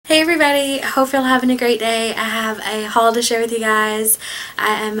Hey everybody, hope you're all having a great day. I have a haul to share with you guys.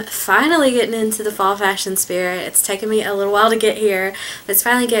 I am finally getting into the fall fashion spirit. It's taken me a little while to get here, but it's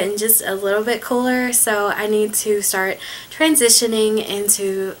finally getting just a little bit cooler, so I need to start transitioning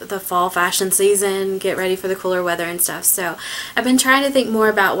into the fall fashion season, get ready for the cooler weather and stuff. So I've been trying to think more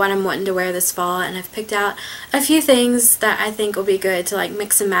about what I'm wanting to wear this fall, and I've picked out a few things that I think will be good to like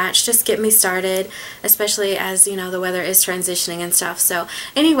mix and match, just get me started, especially as, you know, the weather is transitioning and stuff. So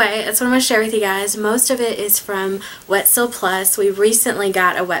anyway, that's what I'm going to share with you guys. Most of it is from Wetzel Plus. We recently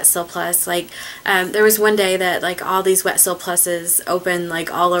got a Wetzel Plus. There was one day that like all these Wetzel Pluses open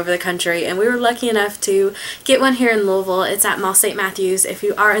like all over the country, and we were lucky enough to get one here in Louisville. It's at Mall St. Matthews. If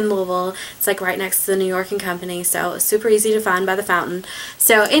you are in Louisville, it's like right next to the New York & Company, so super easy to find by the fountain.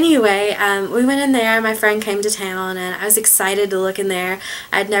 So anyway, we went in there. My friend came to town, and I was excited to look in there.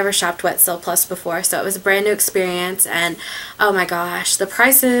 I'd never shopped Wetzel Plus before, so it was a brand new experience, and oh my gosh, the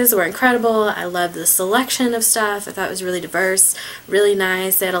prices were incredible. I loved the selection of stuff. I thought it was really diverse, really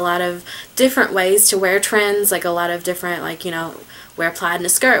nice. They had a lot of different ways to wear trends, like a lot of different, like, you know, wear plaid in a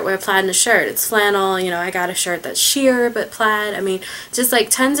skirt, wear plaid in a shirt, it's flannel, you know, I got a shirt that's sheer but plaid. I mean, just like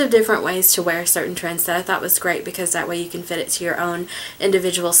tons of different ways to wear certain trends that I thought was great, because that way you can fit it to your own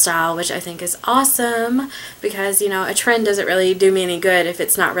individual style, which I think is awesome, because, you know, a trend doesn't really do me any good if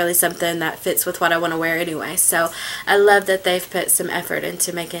it's not really something that fits with what I want to wear anyway. So I love that they've put some effort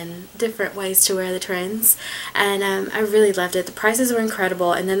into making different ways to wear the trends, and I really loved it. The prices were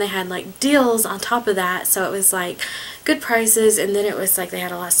incredible, and then they had like deals on top of that, so it was like good prices. And then it was like they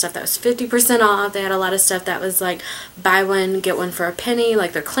had a lot of stuff that was 50% off. They had a lot of stuff that was like buy one get one for a penny,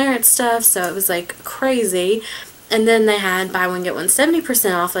 like their clearance stuff, so it was like crazy. And then they had buy one get one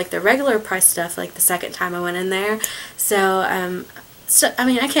 70% off, like the regular price stuff, like the second time I went in there. So I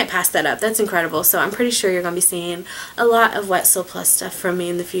mean, I can't pass that up. That's incredible. So I'm pretty sure you're going to be seeing a lot of Wetzel Plus stuff from me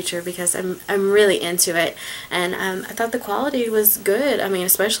in the future, because I'm really into it. And I thought the quality was good. I mean,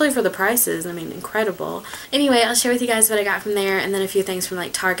 especially for the prices. I mean, incredible. Anyway, I'll share with you guys what I got from there, and then a few things from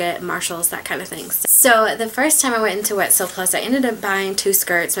like Target, Marshalls, that kind of things. So the first time I went into Wetzel Plus, I ended up buying 2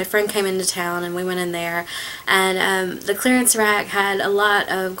 skirts. My friend came into town and we went in there, and the clearance rack had a lot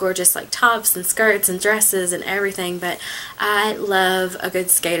of gorgeous like tops and skirts and dresses and everything, but I love a good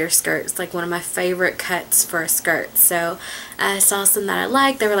skater skirt. It's like one of my favorite cuts for a skirt. So I saw some that I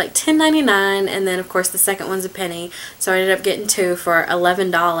liked. They were like $10.99, and then of course the second one's a penny, so I ended up getting 2 for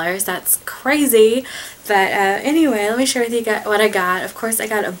 $11. That's crazy. But anyway, let me share with you what I got. Of course I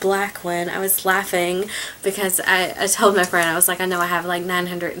got a black one. I was laughing because I told my friend, I was like, I know I have like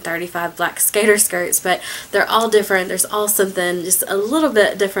 935 black skater skirts, but they're all different. There's all something just a little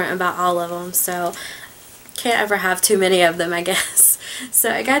bit different about all of them, so can't ever have too many of them, I guess.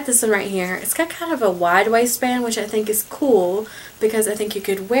 So I got this one right here. It's got kind of a wide waistband, which I think is cool, because I think you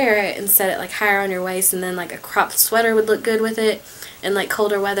could wear it and set it like higher on your waist, and then like a cropped sweater would look good with it in like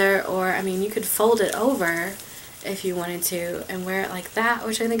colder weather, or I mean, you could fold it over if you wanted to and wear it like that,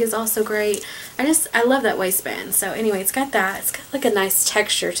 which I think is also great. I love that waistband. So anyway, it's got that. It's got like a nice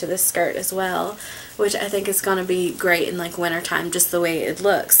texture to this skirt as well, which I think is going to be great in like wintertime, just the way it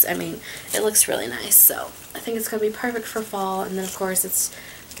looks. I mean, it looks really nice, so I think it's going to be perfect for fall. And then of course it's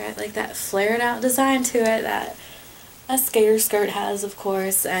got like that flared out design to it that a skater skirt has, of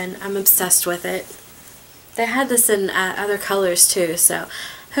course, and I'm obsessed with it. They had this in other colors too, so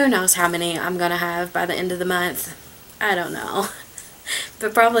who knows how many I'm going to have by the end of the month. I don't know.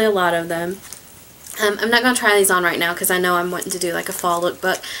 But probably a lot of them. I'm not going to try these on right now because I know I'm wanting to do like a fall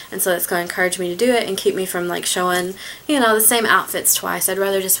lookbook, and so that's going to encourage me to do it and keep me from like showing, you know, the same outfits twice. I'd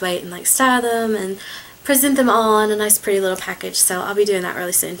rather just wait and like style them and present them all in a nice pretty little package, so I'll be doing that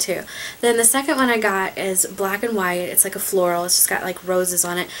really soon too. Then the second one I got is black and white. It's like a floral. It's just got like roses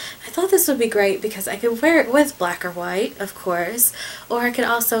on it. I thought this would be great because I could wear it with black or white, of course, or I could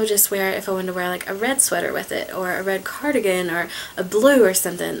also just wear it if I wanted to wear like a red sweater with it, or a red cardigan, or a blue or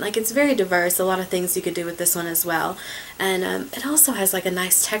something. Like, it's very diverse. A lot of things you could do with this one as well. And it also has like a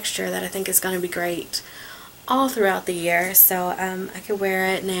nice texture that I think is going to be great all throughout the year. So I could wear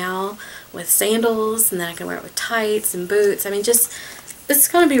it now with sandals, and then I can wear it with tights and boots. I mean, just, it's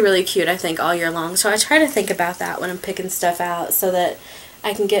going to be really cute, I think, all year long. So I try to think about that when I'm picking stuff out so that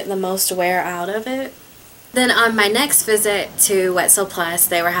I can get the most wear out of it. Then on my next visit to Wetzel Plus,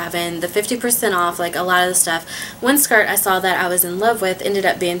 they were having the 50% off, like a lot of the stuff. One skirt I saw that I was in love with ended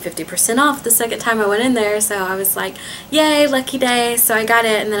up being 50% off the second time I went in there, so I was like, yay, lucky day. So I got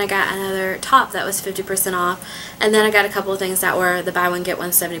it, and then I got another top that was 50% off, and then I got a couple of things that were the buy one get one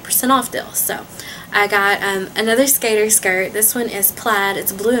 70% off deal. So I got another skater skirt. This one is plaid.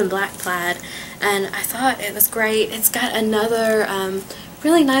 It's blue and black plaid, and I thought it was great. It's got another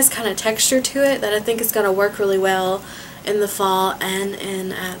really nice kind of texture to it that I think is going to work really well in the fall and in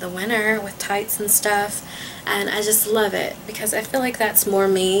the winter with tights and stuff. And I just love it because I feel like that's more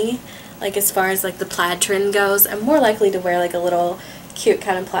me. Like as far as like the plaid trend goes, I'm more likely to wear like a little cute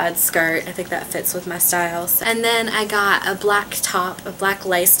kind of plaid skirt. I think that fits with my style. And then I got a black top, a black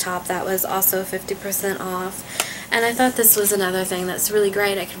lace top that was also 50% off. And I thought this was another thing that's really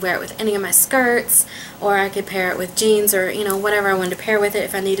great. I could wear it with any of my skirts, or I could pair it with jeans, or you know, whatever I wanted to pair with it.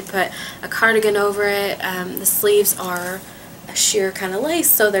 If I need to put a cardigan over it, the sleeves are a sheer kind of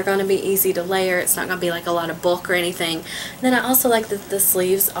lace, so they're going to be easy to layer. It's not going to be like a lot of bulk or anything. And then I also like that the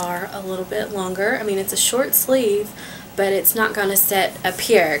sleeves are a little bit longer. I mean, it's a short sleeve, but it's not going to sit up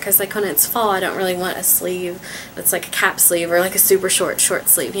here, because like when it's fall, I don't really want a sleeve that's like a cap sleeve or like a super short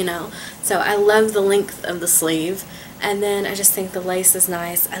sleeve, you know. So I love the length of the sleeve, and then I just think the lace is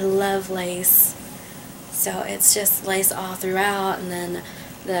nice. I love lace, so it's just lace all throughout, and then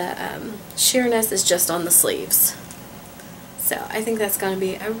the sheerness is just on the sleeves. So I think that's going to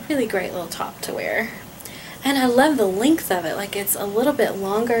be a really great little top to wear. And I love the length of it. Like, it's a little bit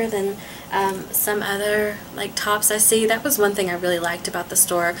longer than some other like tops I see. That was one thing I really liked about the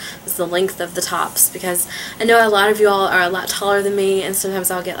store, was the length of the tops, because I know a lot of you all are a lot taller than me, and sometimes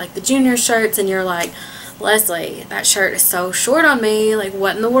I'll get like the junior shirts and you're like, Leslie, that shirt is so short on me, like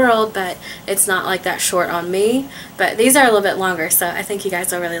what in the world? But it's not like that short on me. But these are a little bit longer, so I think you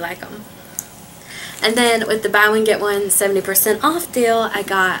guys will really like them. And then with the buy one get one 70% off deal, I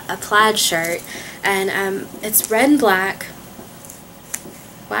got a plaid shirt, and it's red and black.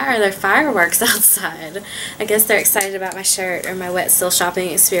 Why are there fireworks outside? I guess they're excited about my shirt or my wet seal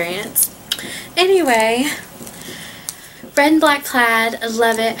shopping experience. Anyway, red and black plaid, I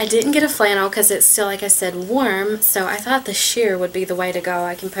love it. I didn't get a flannel because it's still, like I said, warm, so I thought the sheer would be the way to go.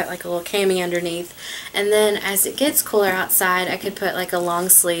 I can put like a little cami underneath, and then as it gets cooler outside, I could put like a long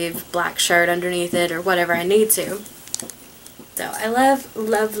sleeve black shirt underneath it or whatever I need to. So I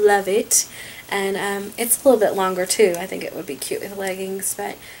love it. And it's a little bit longer too. I think it would be cute with leggings,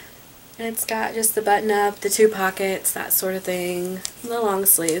 but it's got just the button up, the two pockets, that sort of thing, the long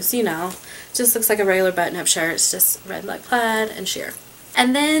sleeves, you know. Just looks like a regular button up shirt. It's just red black plaid and sheer.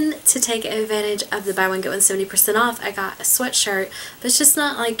 And then to take advantage of the buy one get one 70% off, I got a sweatshirt, but it's just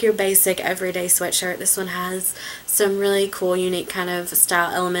not like your basic everyday sweatshirt. This one has some really cool, unique kind of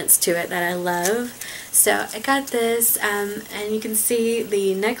style elements to it that I love. So I got this, and you can see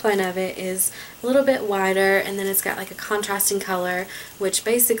the neckline of it is a little bit wider, and then it's got like a contrasting color, which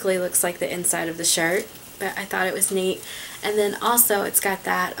basically looks like the inside of the shirt. But I thought it was neat. And then also it's got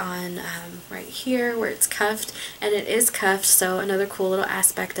that on right here where it's cuffed, and it is cuffed, so another cool little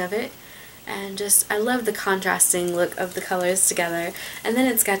aspect of it. And just, I love the contrasting look of the colors together. And then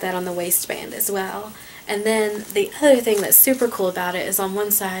it's got that on the waistband as well. And then the other thing that's super cool about it is on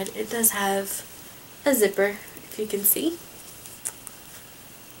one side it does have a zipper, if you can see.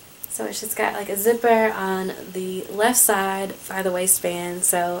 So it's just got like a zipper on the left side by the waistband,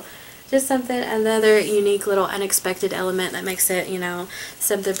 so just something, another unique little unexpected element that makes it, you know,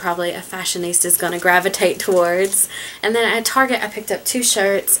 something probably a fashionista is going to gravitate towards. And then at Target I picked up two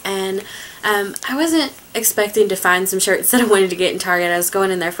shirts, and I wasn't expecting to find some shirts that I wanted to get in Target. I was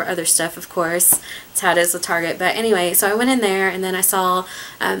going in there for other stuff, of course. That's how it is with Target. But anyway, so I went in there, and then I saw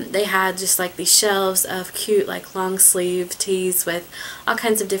they had just like these shelves of cute like long sleeve tees with all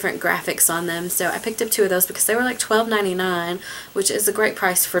kinds of different graphics on them. So I picked up two of those because they were like $12.99, which is a great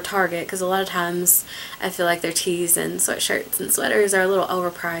price for Target, because a lot of times I feel like their tees and sweatshirts and sweaters are a little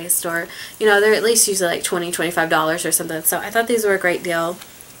overpriced, or you know, they're at least usually like $20, $25 or something. So I thought these were a great deal.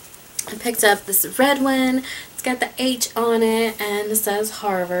 I picked up this red one. It's got the H on it and it says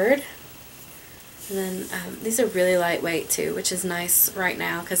Harvard. And then these are really lightweight too, which is nice right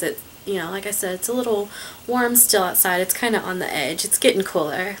now because it, you know, like I said, it's a little warm still outside. It's kind of on the edge. It's getting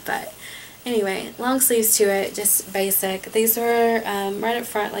cooler, but anyway, long sleeves to it, just basic. These were right up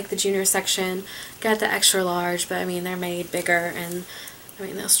front, like the junior section. Got the extra large, but I mean, they're made bigger, and I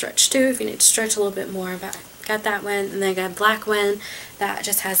mean, they'll stretch too if you need to stretch a little bit more, but got that one. And then I got a black one that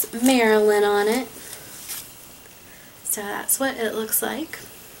just has Marilyn on it. So that's what it looks like.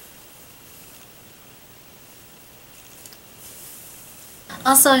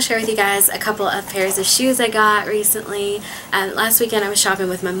 Also, I'll share with you guys a couple of pairs of shoes I got recently. Last weekend I was shopping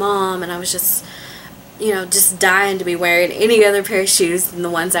with my mom, and I was just, you know, just dying to be wearing any other pair of shoes than the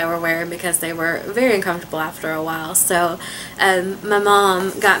ones I were wearing because they were very uncomfortable after a while. So my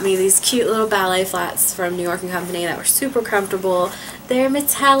mom got me these cute little ballet flats from New York & Company that were super comfortable. They're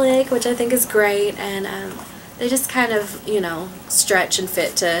metallic, which I think is great, and they just kind of, you know, stretch and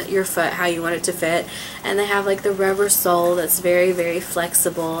fit to your foot how you want it to fit. And they have like the rubber sole that's very, very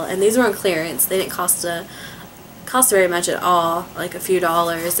flexible. And these were on clearance. They didn't cost very much at all, like a few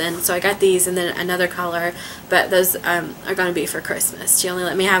dollars. And so I got these and then another color, but those are going to be for Christmas. She only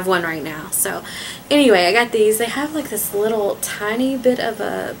let me have one right now. So anyway, I got these. They have like this little tiny bit of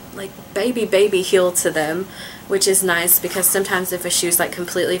a like baby heel to them, which is nice because sometimes if a shoe's like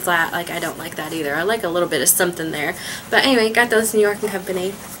completely flat, like I don't like that either. I like a little bit of something there. But anyway, got those New York &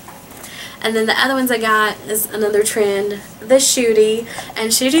 Company. And then the other ones I got is another trend, the Shootie.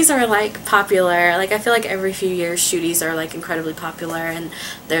 And Shooties are like popular. Like I feel like every few years Shooties are like incredibly popular, and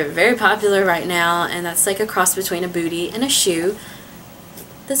they're very popular right now. And that's like a cross between a bootie and a shoe.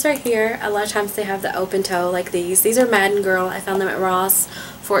 This right here, a lot of times they have the open toe like these. These are Madden Girl. I found them at Ross,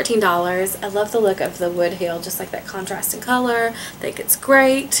 $14. I love the look of the wood heel, just like that contrasting color. I think it's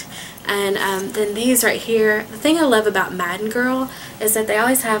great. And then these right here, the thing I love about Madden Girl is that they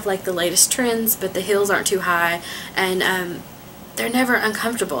always have like the latest trends, but the heels aren't too high, and they're never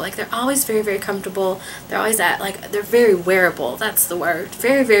uncomfortable. Like they're always very, very comfortable. They're always they're very wearable. That's the word.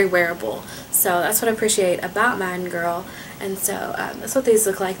 Very, very wearable. So that's what I appreciate about Madden Girl. And so that's what these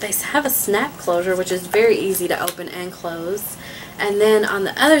look like. They have a snap closure, which is very easy to open and close. And then on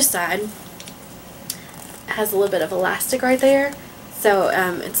the other side, it has a little bit of elastic right there. So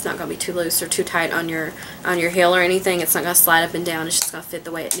it's not going to be too loose or too tight on your heel or anything. It's not going to slide up and down. It's just going to fit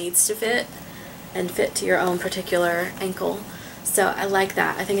the way it needs to fit and fit to your own particular ankle. So I like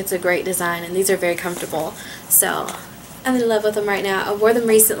that. I think it's a great design, and these are very comfortable. So I'm in love with them right now. I wore them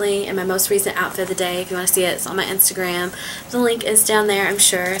recently in my most recent outfit of the day. If you want to see it, it's on my Instagram. The link is down there, I'm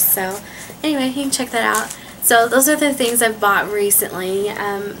sure. So anyway, you can check that out. So those are the things I've bought recently.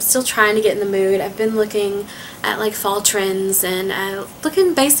 Still trying to get in the mood. I've been looking at like fall trends and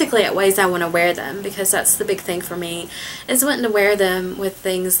looking basically at ways I want to wear them, because that's the big thing for me, is wanting to wear them with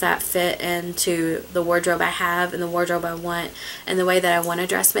things that fit into the wardrobe I have and the wardrobe I want and the way that I want to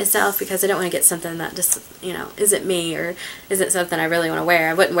dress myself, because I don't want to get something that just, you know, isn't me or isn't something I really want to wear.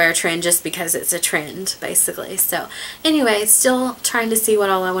 I wouldn't wear a trend just because it's a trend, basically. So anyway, still trying to see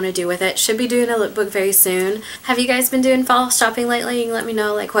what all I want to do with it. Should be doing a lookbook very soon. Have you guys been doing fall shopping lately? You can let me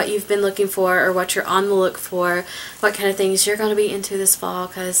know like what you've been looking for or what you're on the look for, what kind of things you're going to be into this fall,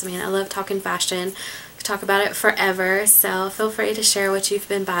 because man, I love talking fashion. I could talk about it forever, so feel free to share what you've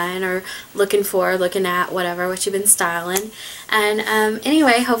been buying or looking for, looking at, whatever, what you've been styling. And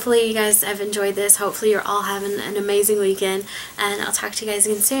anyway, hopefully you guys have enjoyed this. Hopefully you're all having an amazing weekend, and I'll talk to you guys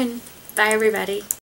again soon. Bye everybody.